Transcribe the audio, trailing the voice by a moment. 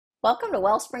Welcome to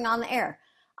Wellspring on the Air.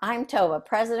 I'm Tova,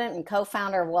 president and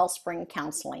co-founder of Wellspring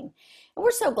Counseling. And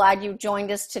we're so glad you joined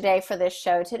us today for this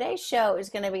show. Today's show is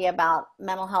going to be about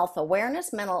mental health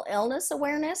awareness, mental illness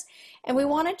awareness, and we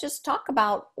want to just talk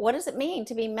about what does it mean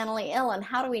to be mentally ill and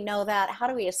how do we know that? How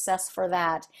do we assess for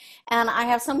that? And I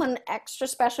have someone extra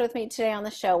special with me today on the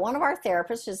show, one of our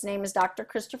therapists. His name is Dr.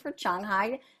 Christopher Chung.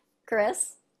 Hi,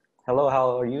 Chris. Hello,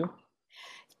 how are you?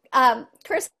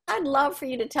 Chris, I'd love for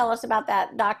you to tell us about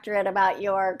that doctorate, about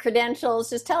your credentials.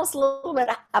 Just tell us a little bit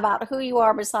about who you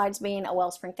are besides being a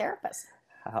Wellspring therapist.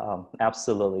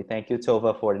 Absolutely. Thank you,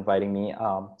 Tova, for inviting me.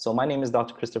 So my name is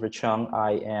Dr. Christopher Chung.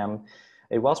 I am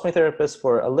a Wellspring therapist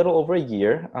for a little over a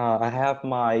year. I have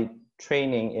my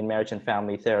training in marriage and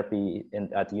family therapy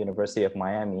at the University of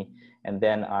Miami, and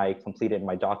then I completed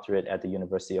my doctorate at the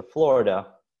University of Florida.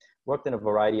 Worked in a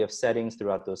variety of settings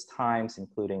throughout those times,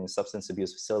 including substance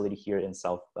abuse facility here in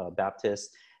South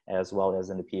Baptist, as well as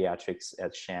in the pediatrics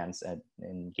at Shands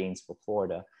in Gainesville,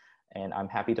 Florida. And I'm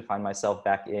happy to find myself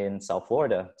back in South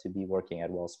Florida to be working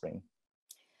at Wellspring.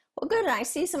 Well, good. And I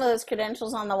see some of those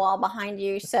credentials on the wall behind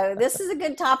you. So this is a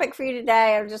good topic for you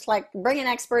today. I'm just like, bring an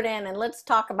expert in and let's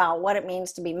talk about what it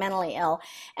means to be mentally ill.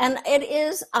 And it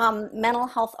is Mental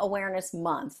Health Awareness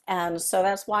Month. And so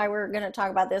that's why we're going to talk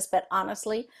about this. But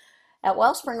honestly, at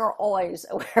Wellspring, we're always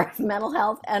aware of mental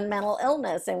health and mental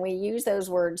illness, and we use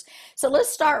those words. So let's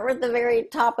start with the very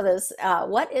top of this.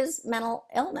 What is mental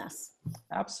illness?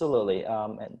 Absolutely.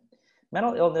 And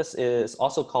mental illness is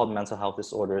also called mental health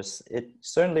disorders. It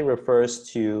certainly refers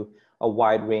to a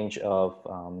wide range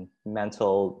of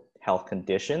mental health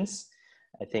conditions.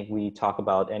 I think we talk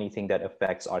about anything that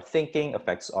affects our thinking,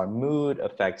 affects our mood,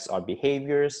 affects our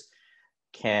behaviors,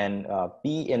 can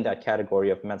be in that category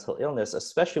of mental illness,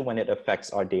 especially when it affects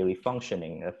our daily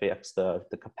functioning, affects the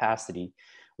capacity.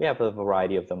 We have a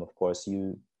variety of them, of course.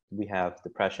 We have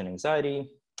depression, anxiety,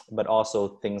 but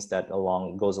also things that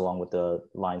goes along with the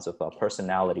lines of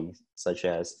personality, such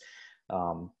as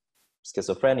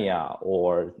schizophrenia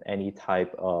or any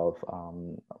type of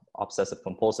obsessive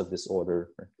compulsive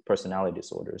disorder, personality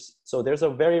disorders. So there's a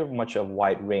very much a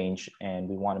wide range, and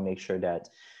we want to make sure that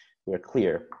we're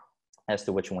clear as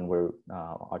to which one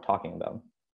are talking about.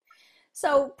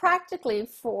 So practically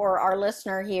for our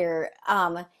listener here,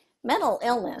 mental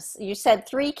illness, you said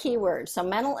three keywords. So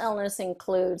mental illness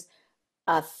includes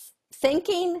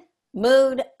thinking,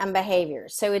 mood, and behavior.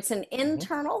 So it's an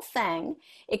internal thing.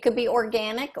 It could be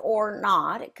organic or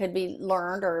not. It could be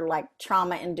learned or like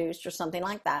trauma induced or something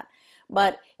like that.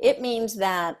 But it means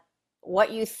that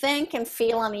what you think and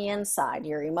feel on the inside,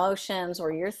 your emotions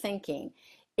or your thinking,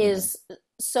 is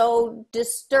so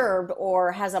disturbed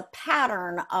or has a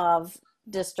pattern of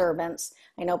disturbance.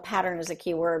 I know pattern is a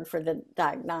key word for the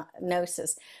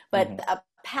diagnosis, but a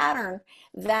pattern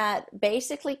that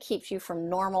basically keeps you from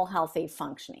normal, healthy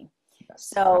functioning.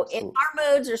 Yes, So if absolutely.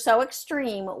 our moods are so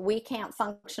extreme, we can't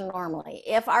function normally.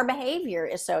 If our behavior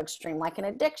is so extreme, like an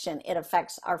addiction, it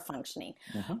affects our functioning.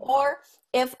 Or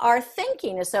if our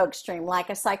thinking is so extreme, like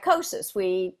a psychosis,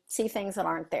 we see things that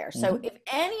aren't there. So if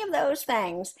any of those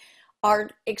things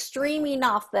are extreme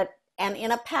enough that, and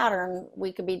in a pattern,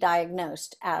 we could be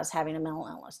diagnosed as having a mental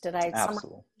illness. Did I summarize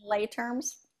Absolutely. in lay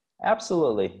terms?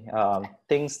 Absolutely.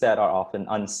 Things that are often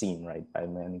unseen, right, by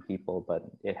many people, but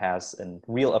it has a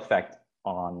real effect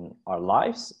on our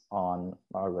lives, on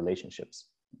our relationships.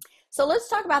 So let's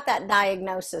talk about that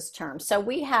diagnosis term. So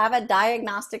we have a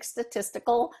diagnostic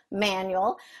statistical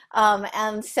manual.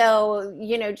 And so,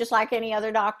 just like any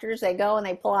other doctors, they go and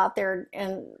they pull out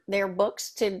their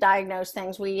books to diagnose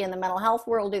things. We in the mental health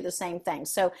world do the same thing.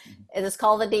 So it is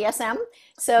called the DSM.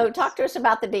 So talk to us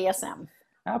about the DSM.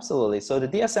 Absolutely. So the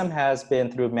DSM has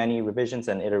been through many revisions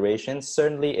and iterations.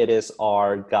 Certainly it is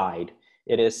our guide.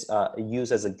 It is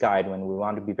used as a guide when we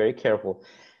want to be very careful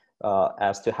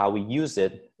as to how we use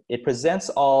it. It presents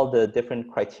all the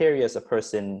different criteria a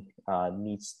person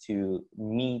needs to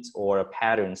meet or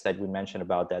patterns that we mentioned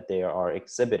about that they are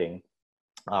exhibiting.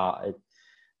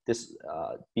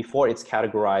 Before it's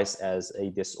categorized as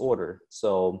a disorder.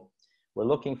 So we're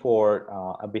looking for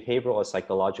a behavioral or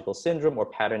psychological syndrome or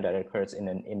pattern that occurs in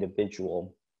an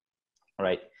individual,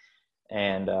 right?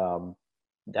 And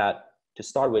that, to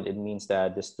start with, it means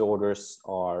that disorders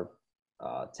are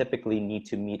typically need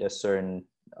to meet a certain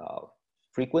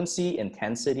frequency,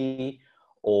 intensity,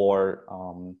 or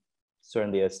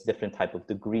certainly a different type of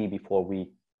degree before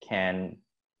we can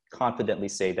confidently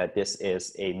say that this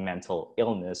is a mental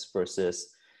illness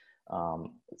versus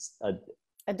a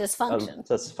A dysfunction.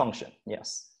 dysfunction.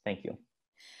 Yes, thank you.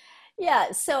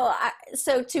 Yeah,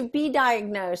 so to be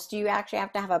diagnosed, you actually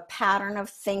have to have a pattern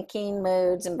of thinking,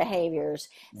 moods, and behaviors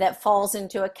that falls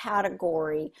into a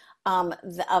category of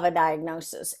a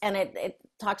diagnosis. And it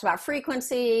talks about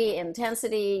frequency,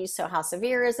 intensity. So how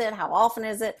severe is it? How often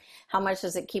is it? How much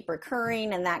does it keep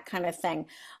recurring? And that kind of thing.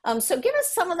 So give us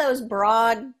some of those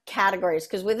broad categories,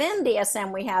 because within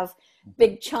DSM we have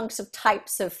big chunks of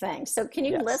types of things. So can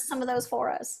you list Yes, some of those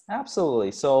for us?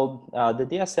 absolutely. So the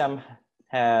DSM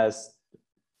has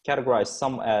categorized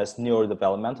some as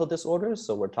neurodevelopmental disorders.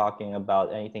 So we're talking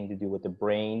about anything to do with the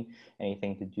brain,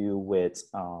 anything to do with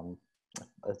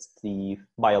the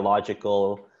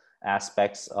biological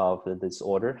aspects of the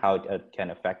disorder, how it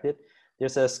can affect it.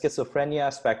 There's a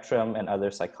schizophrenia spectrum and other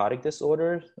psychotic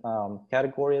disorders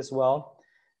category as well.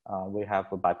 We have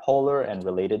bipolar and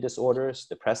related disorders,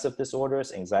 depressive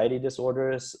disorders, anxiety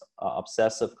disorders,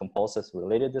 obsessive compulsive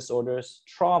related disorders,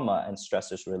 trauma and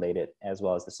stressors related, as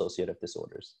well as dissociative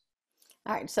disorders.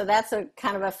 All right, so that's a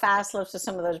kind of a fast list of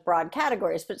some of those broad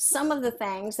categories, but some of the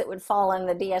things that would fall in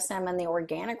the DSM and the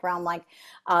organic realm, like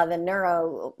the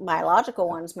neurobiological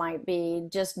ones, might be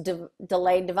just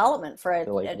delayed development for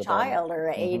Delayed a development. child,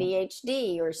 or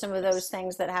ADHD, or some of those Yes,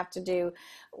 things that have to do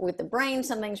with the brain.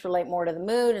 Some things relate more to the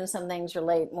mood, and some things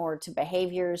relate more to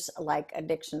behaviors like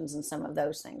addictions and some of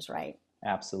those things, right?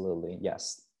 absolutely.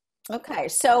 Yes. Okay,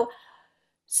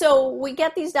 so we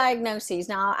get these diagnoses.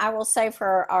 Now, I will say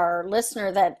for our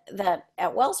listener that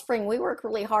at Wellspring we work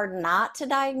really hard not to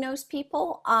diagnose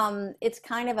people. It's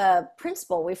kind of a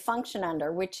principle we function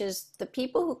under, which is the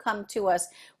people who come to us.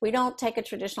 We don't take a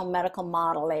traditional medical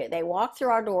model. They walk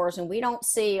through our doors, and we don't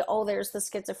see, oh, there's the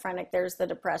schizophrenic, there's the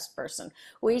depressed person.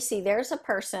 We see there's a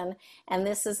person, and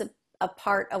this is a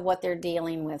part of what they're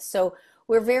dealing with. So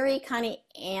we're very kind of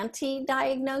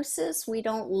anti-diagnosis. We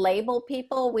don't label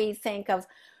people. We think of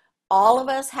all of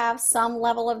us have some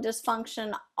level of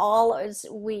dysfunction. All is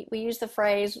we use the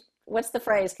phrase, what's the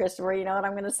phrase, Christopher? You know what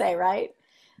I'm going to say, right?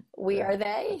 We Yeah. are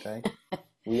they. Okay.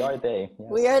 We are they.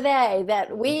 We are Yes. they.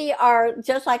 That we are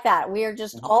just like that. We are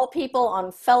just Mhm. all people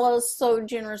on fellow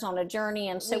sojourners on a journey.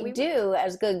 And so we We do,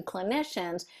 as good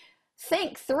clinicians,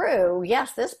 think through,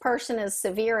 yes, this person is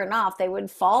severe enough. They would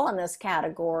fall in this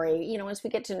category, as we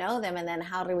get to know them. And then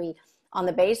how do we, on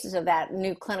the basis of that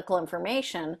new clinical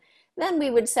information, then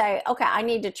we would say, okay, I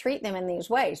need to treat them in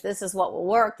these ways. This is what will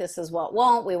work. This is what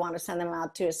won't. We want to send them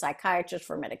out to a psychiatrist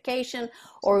for medication,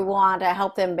 or we want to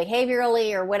help them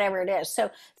behaviorally, or whatever it is.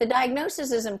 So the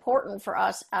diagnosis is important for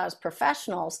us as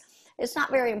professionals. It's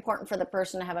not very important for the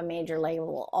person to have a major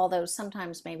label, although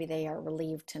sometimes maybe they are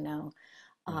relieved to know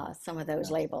Mhm. some of those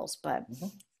Yes. labels. But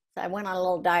Mhm. I went on a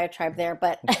little diatribe there,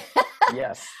 but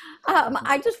Yes. Mhm.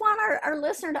 I just want our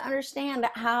listener to understand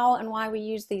how and why we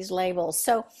use these labels.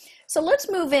 So let's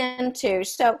move into,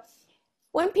 so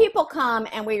when people come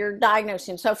and we are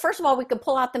diagnosing, so first of all, we could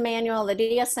pull out the manual, the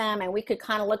DSM, and we could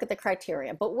kind of look at the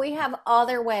criteria, but we have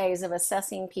other ways of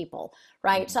assessing people,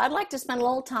 right? Mhm. So I'd like to spend a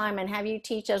little time and have you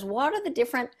teach us what are the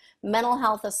different mental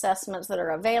health assessments that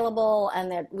are available and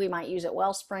that we might use at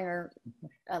Wellspring or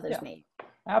others Yeah. may.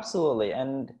 Absolutely.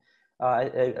 And I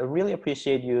really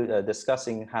appreciate you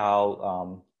discussing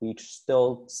how we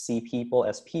still see people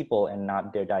as people and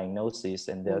not their diagnoses.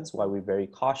 And that's why Mhm. we're very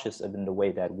cautious in the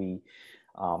way that we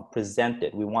present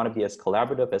it. We want to be as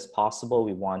collaborative as possible.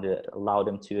 We want to allow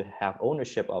them to have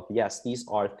ownership of, yes, these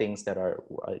are things that are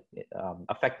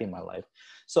affecting my life.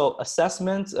 So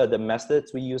assessments, the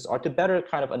methods we use are to better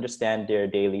kind of understand their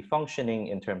daily functioning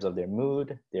in terms of their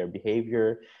mood, their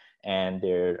behavior, and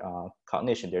their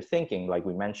cognition, their thinking, like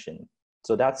we mentioned.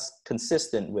 So that's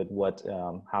consistent with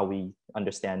how we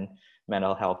understand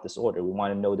mental health disorder. We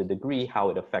want to know the degree, how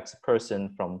it affects a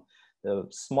person, from the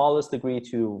smallest degree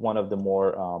to one of the more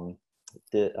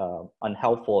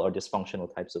unhelpful or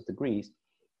dysfunctional types of degrees.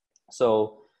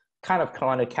 So kind of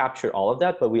trying to capture all of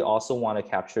that, but we also want to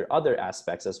capture other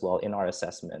aspects as well in our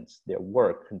assessments, their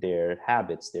work, their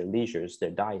habits, their leisures,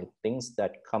 their diet, things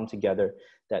that come together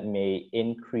that may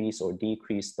increase or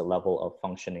decrease the level of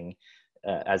functioning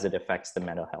as it affects the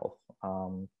mental health.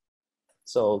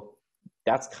 So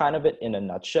that's kind of it in a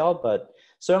nutshell, but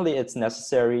certainly it's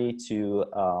necessary to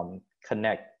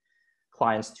connect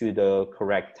clients to the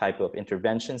correct type of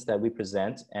interventions that we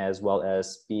present, as well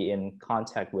as be in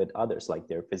contact with others, like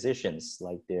their physicians,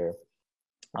 like their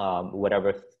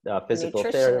whatever physical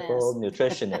Nutritionist. therapist,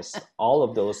 nutritionists, all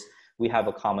of those, we have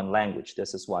a common language.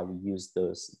 This is why we use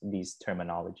these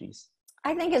terminologies.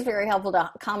 I think it's very helpful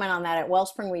to comment on that. At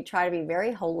Wellspring, we try to be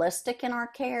very holistic in our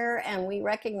care, and we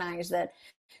recognize that.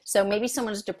 So maybe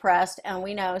someone's depressed, and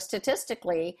we know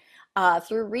statistically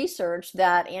through research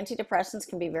that antidepressants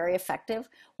can be very effective.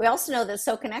 We also know that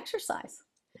so can exercise.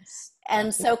 Yes.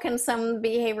 And so can some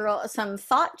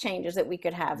thought changes that we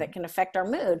could have that can affect our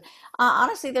mood.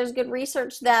 Honestly, there's good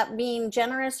research that being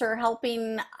generous or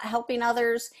helping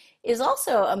others is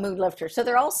also a mood lifter. So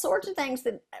there are all sorts of things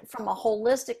that, from a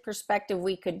holistic perspective,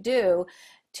 we could do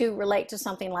to relate to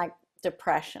something like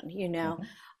depression, you know. Mhm.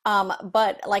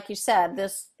 But like you said,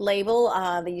 this label,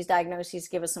 these diagnoses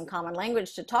give us some common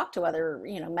language to talk to other,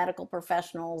 you know, medical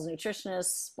professionals,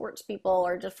 nutritionists, sports people,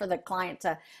 or just for the client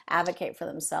to advocate for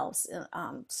themselves.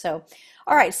 All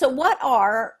right. So what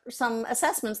are some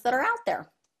assessments that are out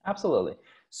there? Absolutely.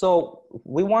 So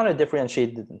we want to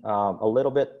differentiate a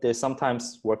little bit. They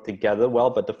sometimes work together well,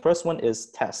 but the first one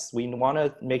is tests. We want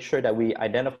to make sure that we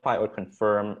identify or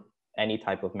confirm any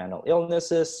type of mental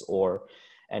illnesses or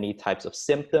any types of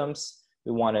symptoms.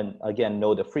 We want to, again,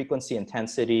 know the frequency,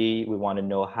 intensity. We want to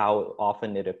know how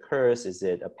often it occurs. Is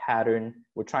it a pattern?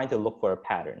 We're trying to look for a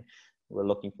pattern. We're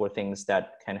looking for things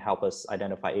that can help us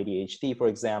identify ADHD, for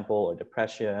example, or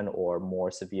depression, or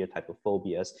more severe type of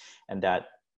phobias, and that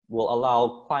will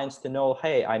allow clients to know,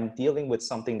 hey, I'm dealing with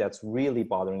something that's really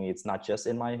bothering me. It's not just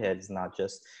in my head. It's not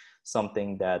just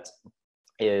something that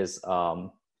is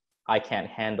I can't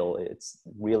handle. It's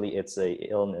a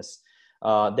illness.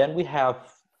 Then we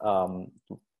have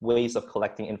ways of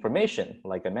collecting information.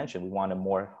 Like I mentioned, we want a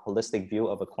more holistic view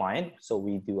of a client. So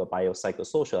we do a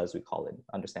biopsychosocial, as we call it,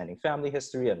 understanding family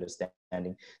history,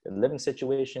 understanding the living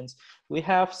situations. We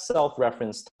have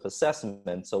self-referenced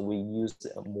assessment. So we use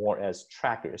more as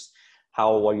trackers.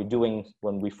 How are you doing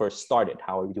when we first started?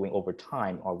 How are we doing over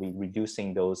time? Are we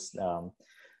reducing those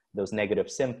negative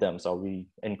symptoms? Are we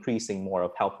increasing more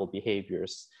of helpful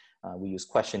behaviors? We use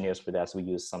questionnaires for that. So we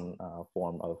use some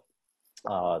form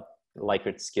of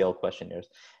Likert scale questionnaires.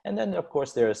 And then of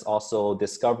course, there's also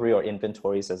discovery or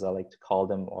inventories, as I like to call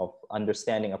them, of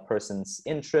understanding a person's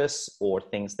interests or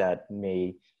things that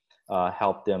may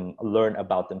help them learn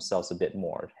about themselves a bit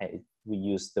more. Hey, we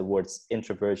use the words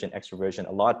introversion, extroversion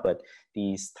a lot, but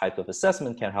these type of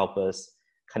assessment can help us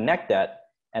connect that.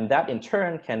 And that in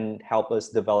turn can help us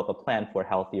develop a plan for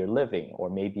healthier living, or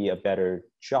maybe a better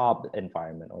job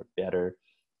environment, or better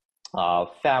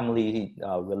family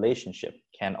relationship.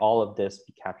 Can all of this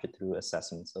be captured through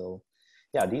assessment? So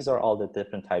yeah, these are all the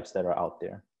different types that are out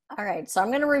there. All right, so I'm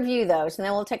going to review those and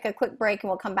then we'll take a quick break and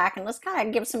we'll come back and let's kind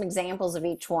of give some examples of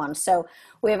each one. So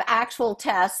we have actual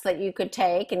tests that you could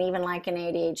take, and even like in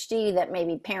ADHD that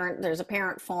maybe there's a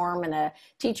parent form and a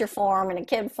teacher form and a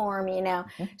kid form, you know.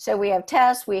 Mm-hmm. So we have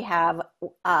tests, we have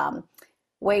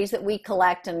ways that we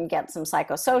collect and get some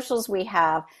psychosocials, we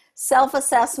have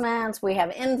self-assessments, we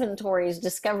have inventories,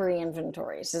 discovery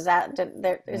inventories. Is Mm-hmm.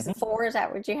 the four? Is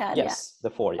that what you had? Yes, Yeah.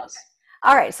 the four, yes. Okay.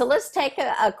 All right, so let's take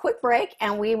a quick break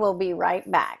and we will be right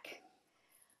back.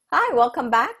 Hi,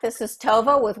 welcome back. This is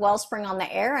Tova with Wellspring on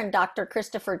the Air and Dr.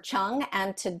 Christopher Chung,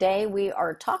 and today we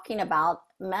are talking about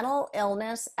mental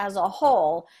illness as a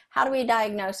whole. How do we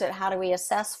diagnose it? How do we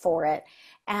assess for it?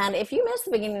 And if you missed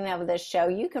the beginning of this show,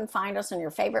 you can find us on your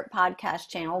favorite podcast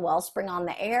channel, Wellspring on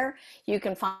the Air. You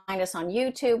can find us on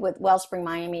YouTube with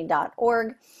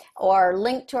wellspringmiami.org, or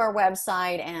link to our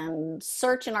website and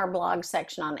search in our blog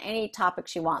section on any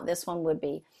topics you want. This one would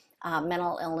be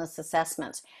mental illness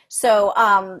assessments. So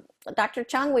Dr.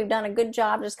 Chung, we've done a good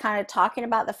job just kind of talking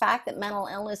about the fact that mental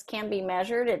illness can be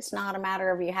measured. It's not a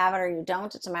matter of you have it or you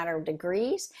don't. It's a matter of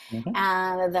degrees. Mm-hmm.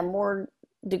 And the more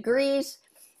degrees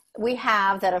we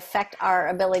have that affect our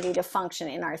ability to function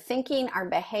in our thinking, our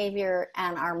behavior,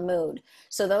 and our mood.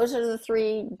 So those are the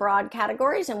three broad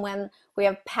categories. And when we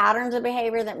have patterns of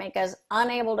behavior that make us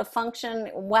unable to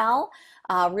function well,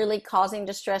 really causing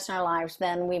distress in our lives,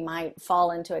 then we might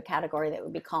fall into a category that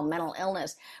would be called mental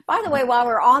illness. By the way, while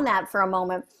we're on that for a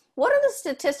moment, what are the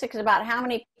statistics about how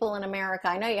many people in America?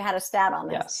 I know you had a stat on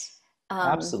this. Yes,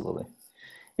 absolutely.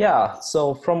 Yeah,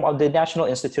 so from the National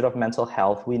Institute of Mental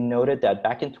Health, we noted that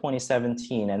back in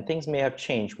 2017, and things may have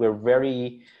changed, we're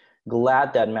very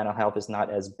glad that mental health is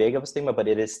not as big of a stigma, but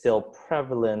it is still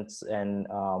prevalent. And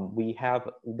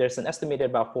there's an estimated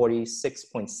about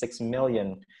 46.6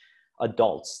 million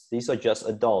adults. These are just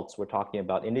adults we're talking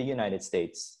about in the United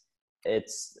States.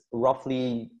 It's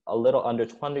roughly a little under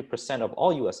 20% of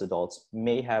all US adults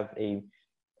may have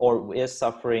or is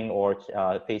suffering or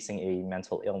facing a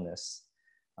mental illness.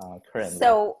 Currently.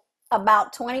 So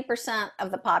about 20%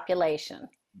 of the population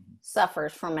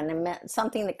suffers from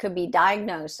something that could be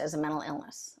diagnosed as a mental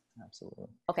illness. Absolutely.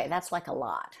 Okay, that's like a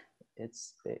lot.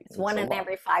 It's big. It's one in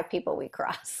every 5 people we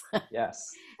cross.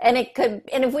 Yes. And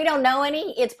if we don't know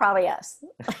any, it's probably us.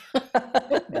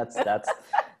 That's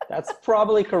That's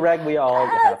probably correct. We all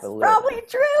have That's a little. probably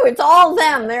true. It's all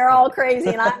them. They're all crazy,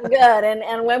 and I'm good.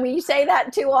 And when we say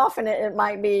that too often, it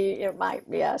might be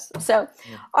us. So,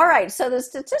 all right. So the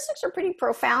statistics are pretty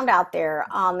profound out there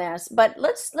on this. But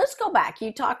let's go back.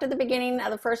 You talked at the beginning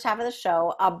of the first half of the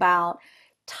show about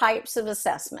types of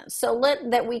assessments. So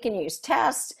that we can use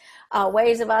tests,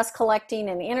 ways of us collecting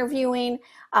and interviewing,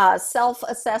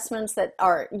 self-assessments that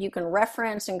are you can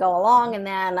reference and go along, and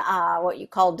then what you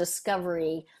call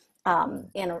discovery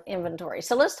in inventory.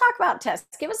 So let's talk about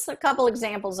tests. Give us a couple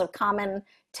examples of common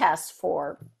tests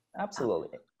for.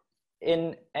 Absolutely.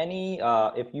 In any,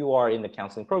 if you are in the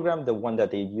counseling program, the one that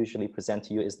they usually present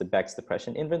to you is the Beck's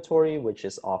Depression Inventory, which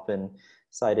is often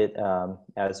cited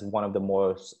as one of the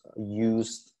most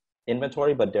used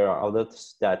inventory, but there are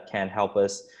others that can help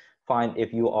us find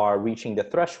if you are reaching the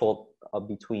threshold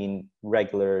between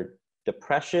regular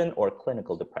depression or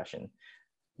clinical depression.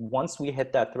 Once we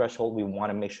hit that threshold, we want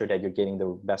to make sure that you're getting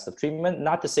the best of treatment.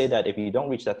 Not to say that if you don't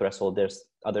reach that threshold, there's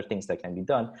other things that can be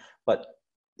done, but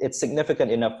it's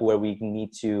significant enough where we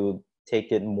need to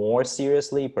take it more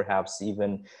seriously, perhaps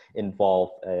even involve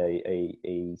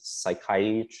a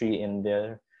psychiatry in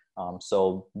there.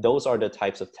 So those are the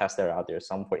types of tests that are out there.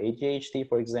 Some for ADHD,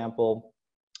 for example,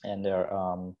 and there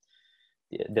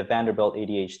the Vanderbilt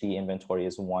ADHD inventory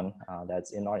is one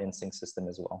that's in our Instinct system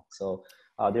as well. So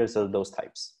there's those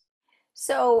types.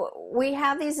 So we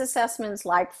have these assessments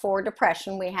like for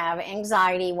depression, we have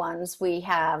anxiety ones, we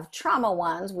have trauma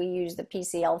ones. We use the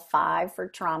PCL-5 for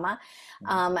trauma,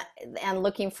 and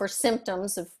looking for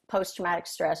symptoms of post-traumatic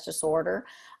stress disorder.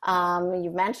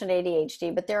 You've mentioned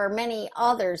ADHD, but there are many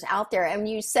others out there. And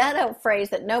you said a phrase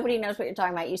that nobody knows what you're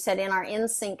talking about. You said in our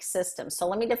Insync system. So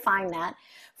let me define that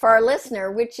for our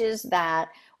listener, which is that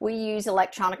we use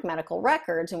electronic medical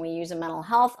records, and we use a mental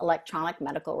health electronic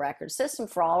medical record system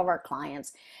for all of our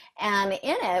clients. And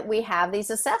in it, we have these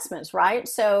assessments, right?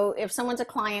 So if someone's a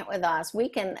client with us,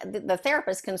 the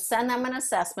therapist can send them an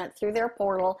assessment through their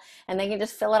portal, and they can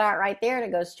just fill it out right there to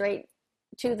go straight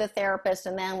to the therapist.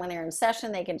 And then when they're in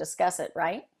session, they can discuss it,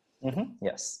 right?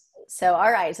 Yes. So,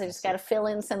 all right. So just got to fill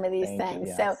in some of these things.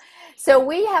 Yes. So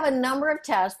we have a number of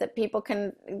tests that people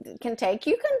can take.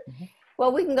 You can,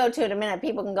 well, we can go to it in a minute.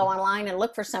 People can go online and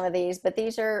look for some of these, but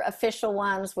these are official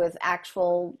ones with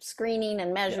actual screening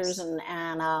and measures,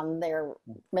 and they're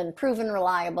been proven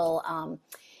reliable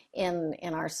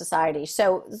in our society.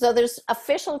 So there's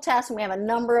official tests, and we have a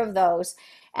number of those.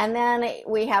 And then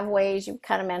we have ways, you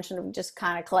kind of mentioned, of just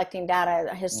kind of collecting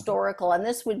data, historical, and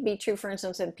this would be true, for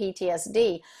instance, in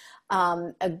PTSD.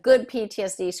 A good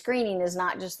PTSD screening is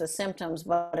not just the symptoms,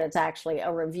 but it's actually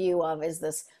a review of, is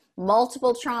this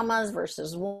multiple traumas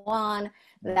versus one,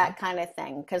 that kind of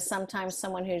thing. Because sometimes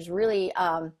someone who's really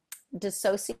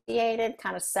dissociated,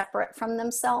 kind of separate from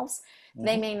themselves,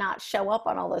 they may not show up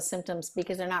on all those symptoms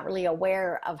because they're not really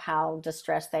aware of how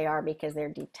distressed they are, because they're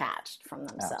detached from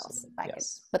themselves. If I could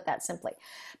put that simply.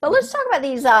 But let's talk about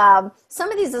these, some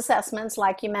of these assessments,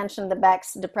 like you mentioned, the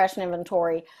Beck's Depression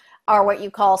Inventory, are what you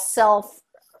call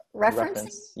self-referencing?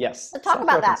 Yes. So talk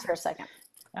about that for a second.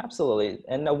 Absolutely.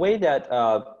 And a way that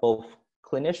both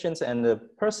clinicians and the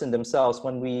person themselves,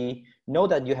 when we know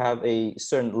that you have a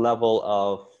certain level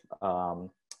of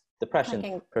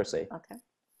depression per se,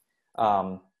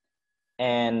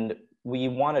 and we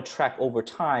want to track over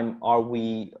time, are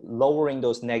we lowering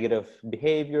those negative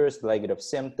behaviors, negative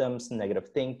symptoms, negative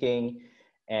thinking,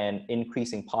 and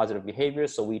increasing positive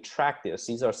behaviors? So we track this.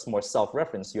 These are more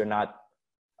self-reference. You're not,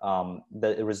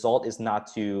 the result is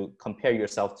not to compare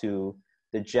yourself to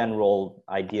the general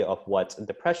idea of what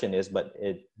depression is, but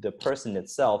the person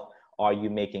itself, are you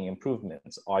making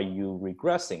improvements? Are you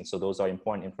regressing? So those are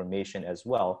important information as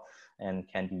well, and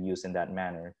can be used in that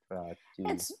manner.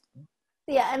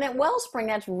 And at Wellspring,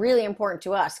 that's really important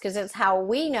to us, because it's how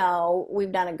we know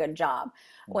we've done a good job.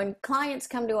 When clients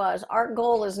come to us, our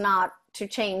goal is not to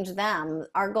change them.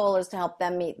 Our goal is to help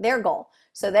them meet their goal.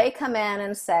 So they come in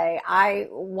and say,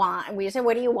 we say,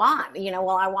 what do you want?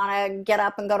 Well, I want to get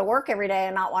up and go to work every day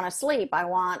and not want to sleep. I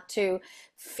want to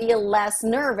feel less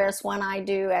nervous when I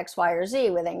do X, Y, or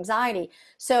Z with anxiety.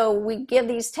 So we give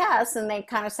these tests, and they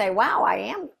kind of say, wow, I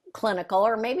am clinical,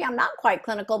 or maybe I'm not quite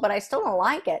clinical, but I still don't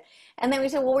like it. And then we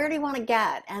say, well, where do you want to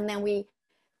get? And then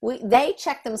they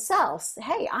check themselves.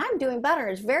 Hey, I'm doing better.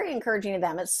 It's very encouraging to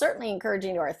them. It's certainly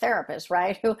encouraging to our therapists,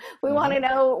 right? We want to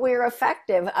know we're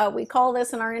effective. We call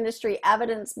this in our industry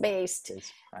evidence-based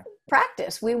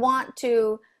practice. We want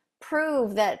to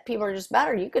prove that people are just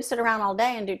better. You could sit around all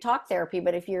day and do talk therapy,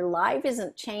 but if your life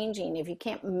isn't changing, if you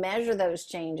can't measure those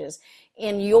changes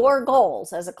in your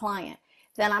goals as a client,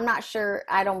 then I'm not sure,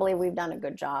 I don't believe we've done a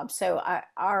good job. So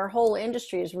our whole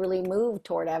industry has really moved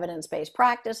toward evidence-based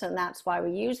practice, and that's why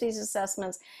we use these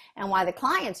assessments and why the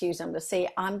clients use them to see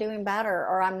I'm doing better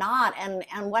or I'm not, and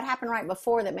what happened right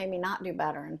before that made me not do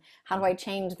better, and how do I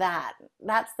change that?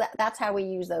 That's how we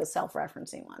use those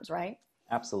self-referencing ones, right?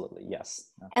 Absolutely,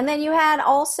 yes. And then you had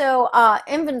also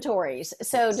inventories,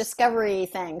 so Yes. discovery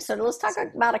things. So let's talk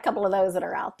about a couple of those that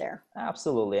are out there.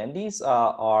 Absolutely, and these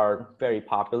are very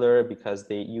popular because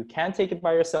you can take it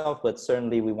by yourself, but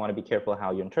certainly we want to be careful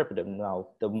how you interpret them. Now,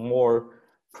 the more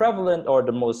prevalent or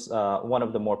the most one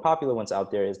of the more popular ones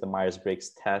out there is the Myers-Briggs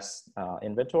test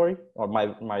inventory, or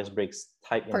Myers-Briggs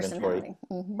type inventory Personality.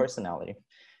 Hmm. personality.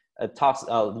 It talks.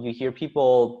 You hear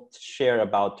people share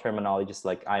about terminologies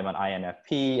like I'm an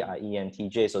INFP,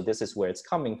 ENTJ. So this is where it's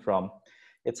coming from.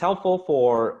 It's helpful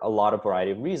for a lot of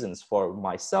variety of reasons. For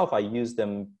myself, I use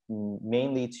them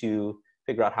mainly to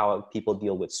figure out how people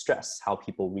deal with stress, how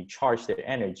people recharge their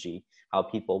energy,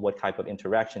 what type of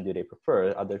interaction do they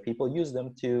prefer. Other people use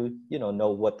them to,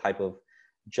 know what type of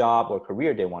job or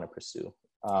career they want to pursue.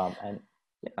 And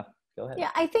yeah, go ahead.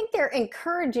 Yeah, I think they're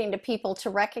encouraging to people to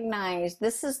recognize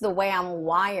this is the way I'm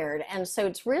wired. And so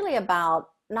it's really about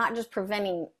not just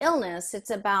preventing illness, it's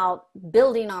about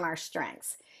building on our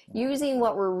strengths, using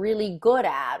what we're really good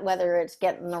at, whether it's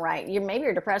getting the right, maybe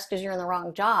you're depressed because you're in the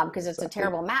wrong job because it's a Exactly.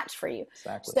 terrible match for you.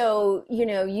 Exactly. So,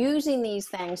 using these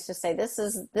things to say this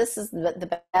is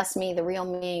the best me, the real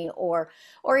me, or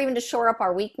even to shore up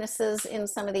our weaknesses in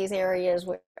some of these areas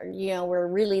where we're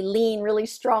really lean really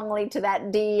strongly to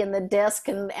that D in the disc,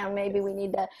 and maybe we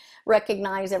need to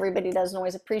recognize everybody doesn't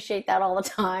always appreciate that all the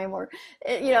time, or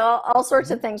all sorts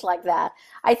of things like that.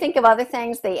 I think of other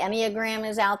things. The Enneagram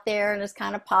is out there and is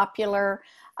kind of popular.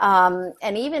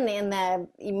 And even in the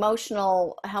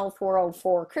emotional health world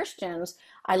for Christians,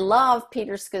 I love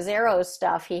Peter Scazzero's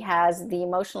stuff. He has the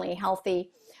emotionally healthy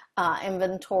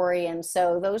inventory, and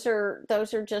so those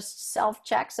are just self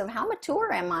checks of how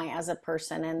mature am I as a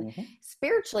person, and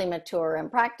spiritually mature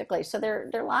and practically. So there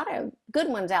are a lot of good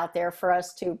ones out there for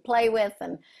us to play with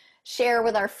and share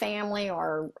with our family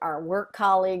or our work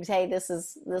colleagues. Hey, this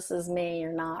is me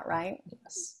or not, right?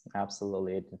 Yes,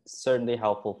 absolutely. It's certainly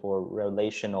helpful for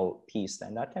relational peace,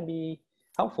 and that can be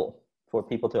helpful for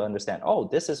people to understand. Oh,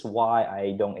 this is why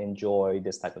I don't enjoy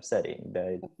this type of setting,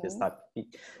 Mm-hmm.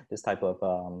 this type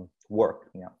of work.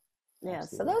 Yeah, Yeah, so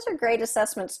absolutely. those are great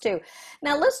assessments too.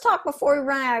 Now let's talk before we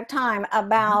run out of time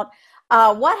about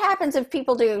what happens if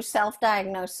people do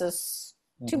self-diagnosis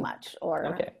too Hmm. much, or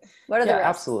Okay. what are the Yeah, risks?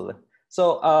 absolutely. So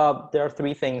there are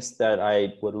three things that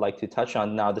I would like to touch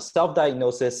on. Now, the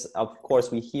self-diagnosis, of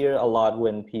course, we hear a lot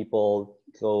when people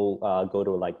go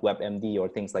to like WebMD or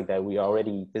things like that.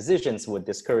 Physicians would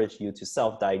discourage you to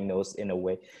self-diagnose in a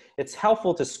way. It's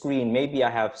helpful to screen. Maybe I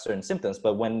have certain symptoms,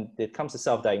 but when it comes to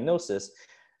self-diagnosis,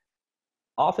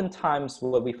 oftentimes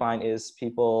what we find is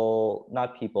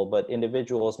not people, but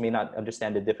individuals may not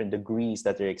understand the different degrees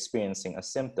that they're experiencing a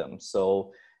symptom.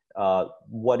 So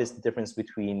what is the difference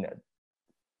between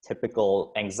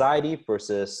typical anxiety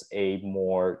versus a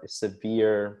more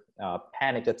severe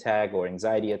panic attack or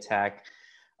anxiety attack?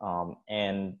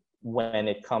 And when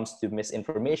it comes to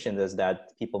misinformation, is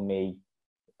that people may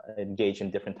engage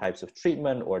in different types of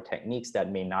treatment or techniques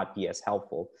that may not be as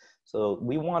helpful. So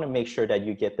we want to make sure that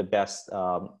you get the best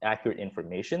accurate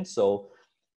information. So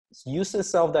use the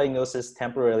self-diagnosis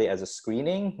temporarily as a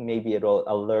screening. Maybe it'll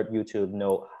alert you to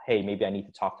know, hey, maybe I need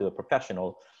to talk to a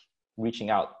professional. Reaching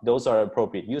out, those are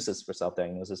appropriate uses for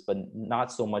self-diagnosis, but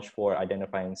not so much for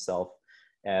identifying self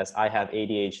as I have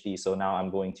ADHD, so now I'm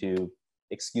going to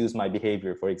excuse my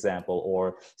behavior, for example,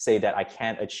 or say that I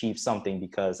can't achieve something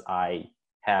because I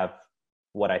have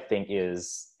what I think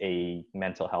is a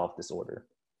mental health disorder.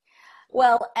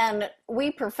 Well, and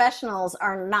we professionals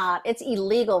are not, it's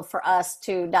illegal for us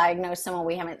to diagnose someone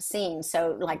we haven't seen.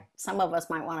 So, like, some of us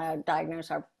might want to diagnose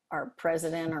our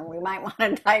president, or we might want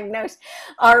to diagnose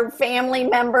our family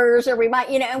members, or we might,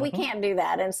 and we Mm-hmm. can't do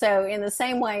that. And so, in the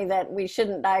same way that we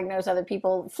shouldn't diagnose other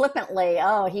people flippantly,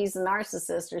 oh, he's a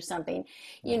narcissist or something,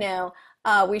 you Yeah. know,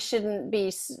 we shouldn't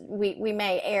be, we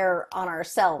may err on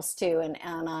ourselves too. And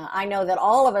I know that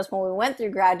all of us, when we went through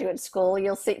graduate school,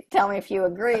 you'll see, tell me if you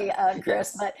agree,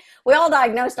 Chris, Yes. but we all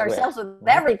diagnosed Aware. ourselves with Mm-hmm.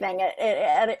 everything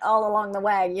all along the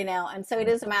way, and so it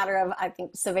is a matter of, I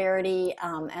think, severity,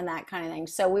 and that kind of thing.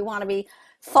 So we want to be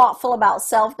thoughtful about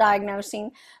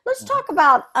self-diagnosing. Let's Mm-hmm. talk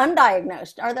about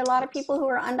undiagnosed. Are there a lot of Yes. people who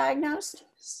are undiagnosed?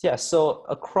 Yeah, so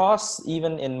across,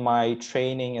 even in my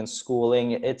training and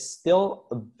schooling, it's still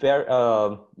very,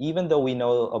 even though we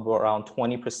know of around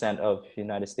 20% of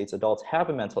United States adults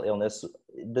have a mental illness,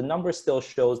 the number still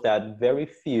shows that very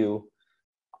few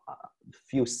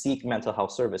few seek mental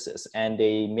health services, and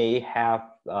they may have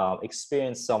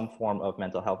experienced some form of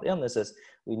mental health illnesses.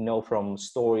 We know from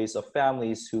stories of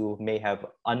families who may have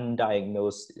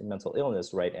undiagnosed mental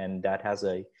illness, right? And that has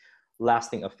a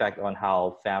lasting effect on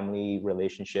how family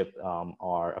relationship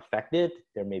are affected.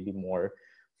 There may be more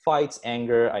fights,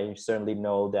 anger. I certainly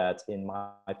know that in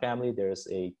my family, there's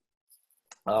a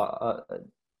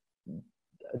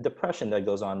depression that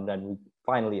goes on that we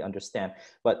finally understand.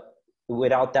 But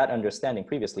without that understanding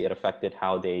previously, it affected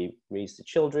how they raise the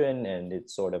children, and it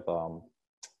sort of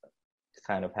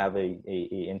kind of have a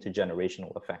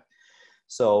intergenerational effect.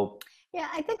 So Yeah,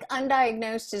 I think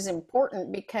undiagnosed is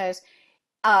important because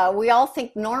we all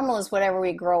think normal is whatever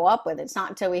we grow up with. It's not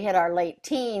until we hit our late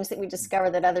teens that we discover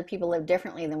that other people live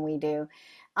differently than we do.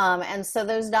 And so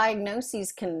those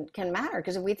diagnoses can matter,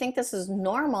 because if we think this is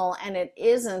normal and it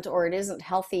isn't, or it isn't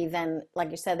healthy, then,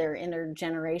 like you said, there are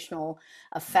intergenerational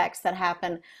effects that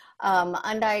happen.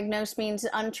 Undiagnosed means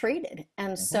untreated.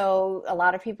 And so a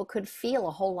lot of people could feel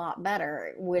a whole lot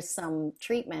better with some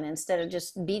treatment instead of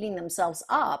just beating themselves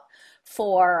up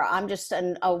for, I'm just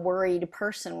a worried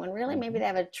person, when really maybe they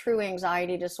have a true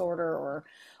anxiety disorder,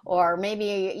 or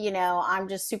maybe, you know, I'm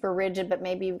just super rigid, but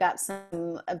maybe you've got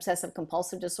some obsessive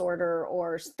compulsive disorder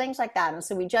or things like that. And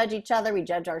so we judge each other, we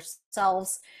judge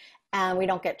ourselves, and we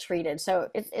don't get treated.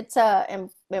 So it's a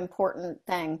important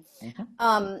thing.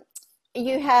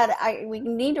 You had, we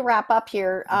need to wrap up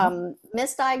here.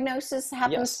 Misdiagnosis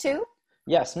happens too?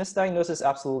 Yes, misdiagnosis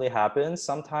absolutely happens.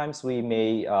 Sometimes we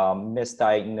may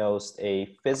misdiagnose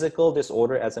a physical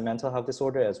disorder as a mental health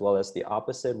disorder, as well as the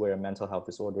opposite, where a mental health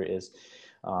disorder is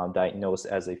diagnosed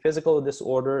as a physical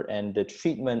disorder, and the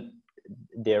treatment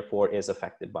therefore is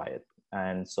affected by it.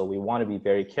 And so we want to be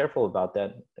very careful about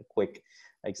that. A quick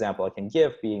example I can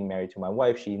give, being married to my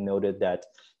wife, she noted that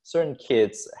certain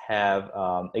kids have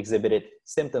exhibited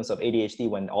symptoms of ADHD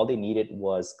when all they needed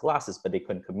was glasses, but they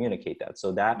couldn't communicate that.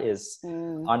 So that is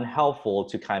unhelpful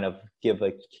to kind of give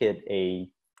a kid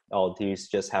oh, he's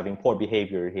just having poor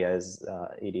behavior, he has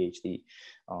ADHD.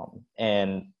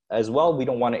 And as well, we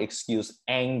don't want to excuse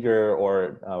anger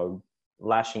or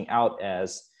lashing out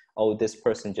as, oh, this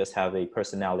person just have a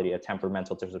personality, a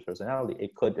temperamental personality.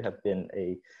 It could have been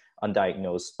a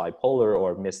undiagnosed bipolar,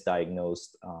 or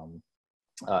misdiagnosed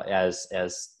as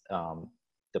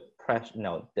depression.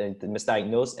 No, the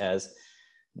misdiagnosed as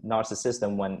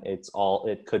narcissism, when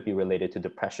it could be related to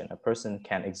depression. A person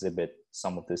can exhibit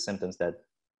some of the symptoms that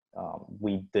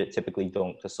we typically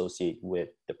don't associate with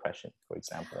depression, for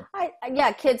example.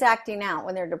 Yeah, kids acting out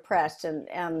when they're depressed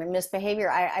and misbehavior.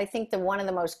 I think one of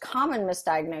the most common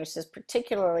misdiagnoses,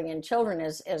 particularly in children,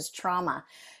 is trauma.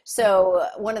 So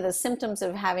one of the symptoms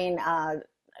of having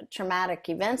traumatic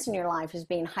events in your life is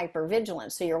being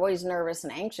hypervigilant. So you're always nervous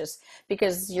and anxious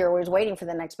because you're always waiting for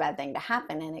the next bad thing to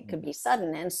happen, and it could be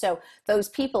sudden. And so those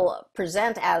people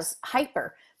present as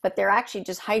hyper, but they're actually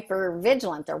just hyper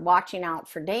vigilant. They're watching out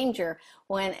for danger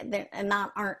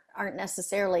aren't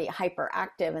necessarily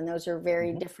hyperactive, and those are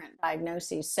very different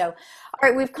diagnoses. So, all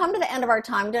right, we've come to the end of our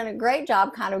time. Done a great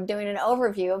job kind of doing an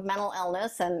overview of mental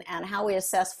illness and how we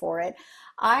assess for it.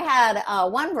 I had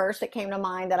one verse that came to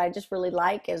mind that I just really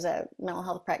like as a mental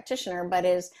health practitioner, but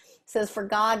says, "For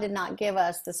God did not give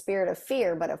us the spirit of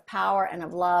fear, but of power and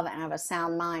of love and of a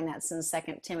sound mind." That's in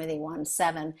 2 Timothy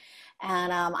 1:7.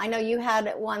 And I know you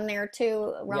had one there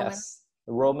too, Roman. Yes,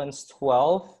 Romans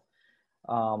 12.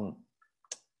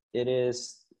 It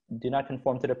is, "Do not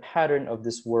conform to the pattern of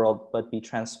this world, but be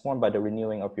transformed by the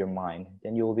renewing of your mind.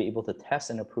 Then you will be able to test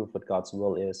and approve what God's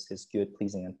will is, his good,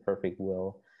 pleasing, and perfect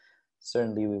will."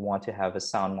 Certainly we want to have a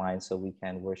sound mind so we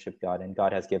can worship God, and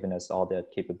God has given us all the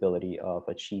capability of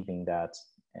achieving that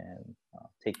and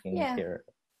taking care.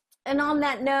 And on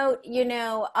that note, you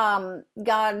know,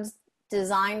 God's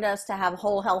designed us to have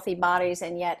whole, healthy bodies,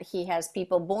 and yet he has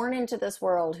people born into this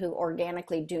world who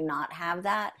organically do not have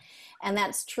that. And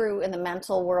that's true in the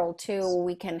mental world too.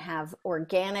 We can have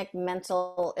organic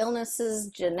mental illnesses,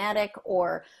 genetic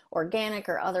or organic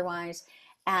or otherwise.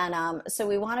 And so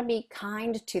we want to be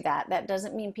kind to that. That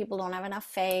doesn't mean people don't have enough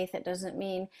faith. It doesn't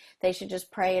mean they should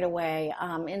just pray it away.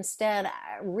 Instead,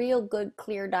 real good,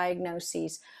 clear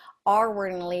diagnoses are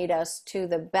going to lead us to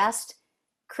the best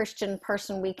Christian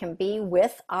person we can be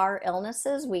with our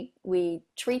illnesses. We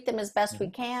treat them as best we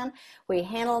can. We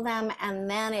handle them, and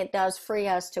then it does free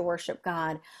us to worship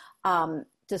God,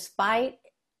 despite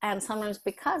and sometimes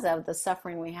because of the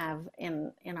suffering we have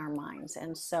in our minds.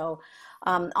 And so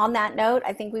on that note,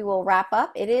 I think we will wrap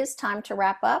up. It is time to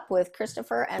wrap up with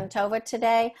Christopher and Tova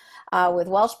today with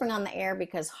Wellspring on the Air,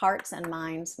 because hearts and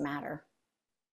minds matter.